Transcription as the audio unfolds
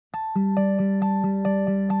I'm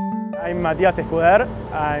Matias Escuder.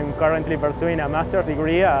 I'm currently pursuing a master's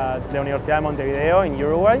degree at the Universidad de Montevideo in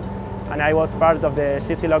Uruguay, and I was part of the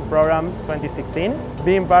GCLOG program 2016.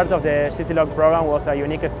 Being part of the GCLOG program was a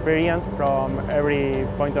unique experience from every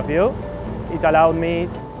point of view. It allowed me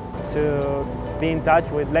to be in touch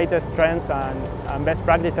with latest trends and best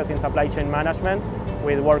practices in supply chain management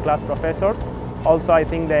with world-class professors. Also, I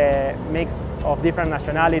think the mix of different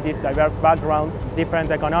nationalities, diverse backgrounds, different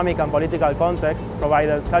economic and political contexts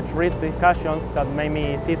provided such rich discussions that made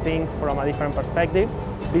me see things from a different perspectives.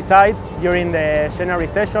 Besides, during the January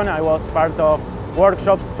session, I was part of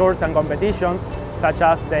workshops, tours and competitions, such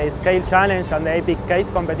as the Scale Challenge and the Epic Case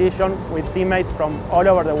competition with teammates from all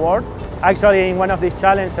over the world. Actually, in one of these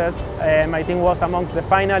challenges, my team was amongst the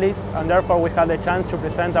finalists, and therefore we had the chance to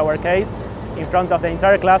present our case in front of the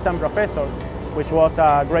entire class and professors, which was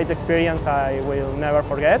a great experience I will never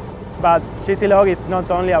forget. But GCLOG is not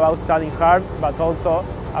only about studying hard, but also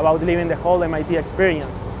about living the whole MIT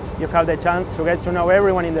experience. You have the chance to get to know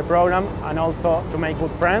everyone in the program and also to make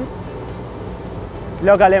good friends.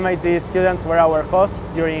 Local MIT students were our hosts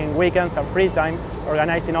during weekends and free time,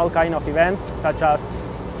 organizing all kinds of events such as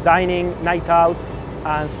dining, night out,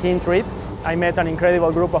 and skiing trips. I met an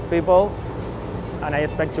incredible group of people, and I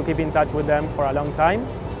expect to keep in touch with them for a long time.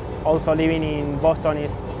 Also, living in Boston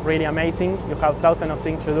is really amazing. You have thousands of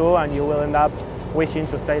things to do and you will end up wishing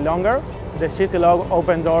to stay longer. The GCLOG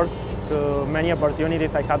opened doors to many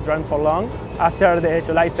opportunities I had dreamt for long. After the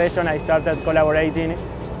July session, I started collaborating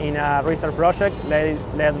in a research project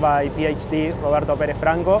led by PhD Roberto Pérez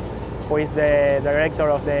Franco, who is the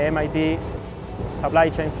director of the MIT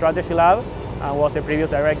Supply Chain Strategy Lab and was a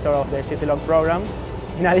previous director of the GCLOG program.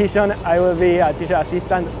 In addition, I will be a teacher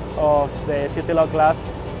assistant of the GCLOG class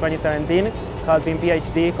 2017, helping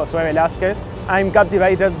PhD Josué Velázquez. I'm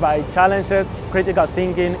captivated by challenges, critical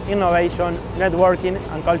thinking, innovation, networking,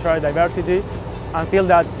 and cultural diversity, and feel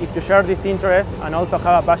that if you share this interest and also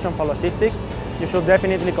have a passion for logistics, you should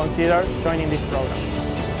definitely consider joining this program.